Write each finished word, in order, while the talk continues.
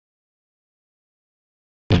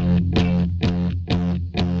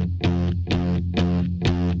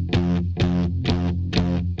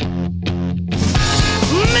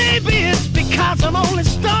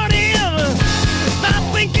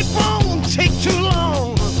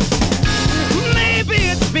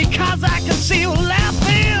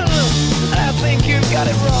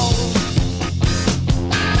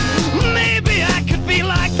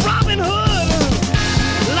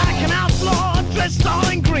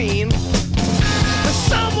green. But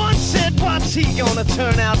someone said, what's he gonna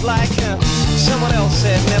turn out like? Someone else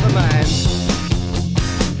said, never mind.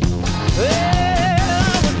 Well,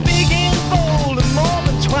 I was big and bold and more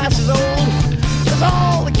than twice as old as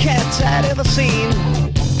all the cats I'd ever seen.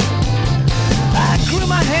 I grew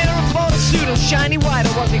my hair and bought a suit of shiny white,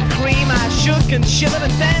 or was it cream? I shook and shivered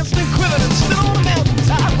and danced and quivered and stood on a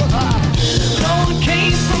mountaintop. No one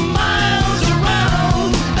came from miles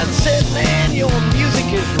around and said, man, your music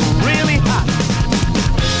is really hot.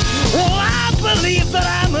 Well, I believe that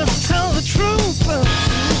I must tell the truth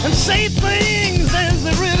and say things as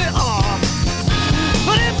they really are.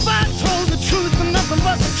 But if I told the truth and nothing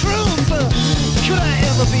but the truth, could I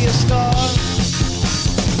ever be a star?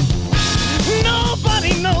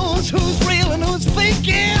 Nobody knows who's real and who's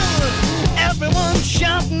faking. Everyone's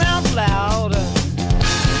shouting out loud.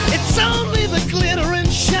 It's only the glitter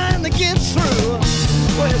and shine that gets through.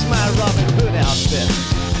 Where's my Robin Hood outfit?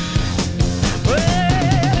 Well,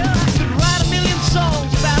 I could write a million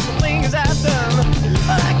songs about the things I've done,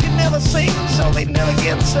 but I could never sing them so they'd never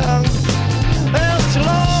get sung. Well, it's a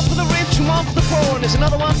law for the rich and one for the poor, and there's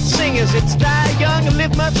another one for singers. It's die young and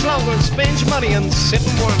live much longer and spend your money and sit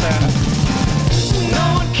and wonder.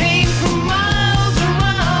 No one came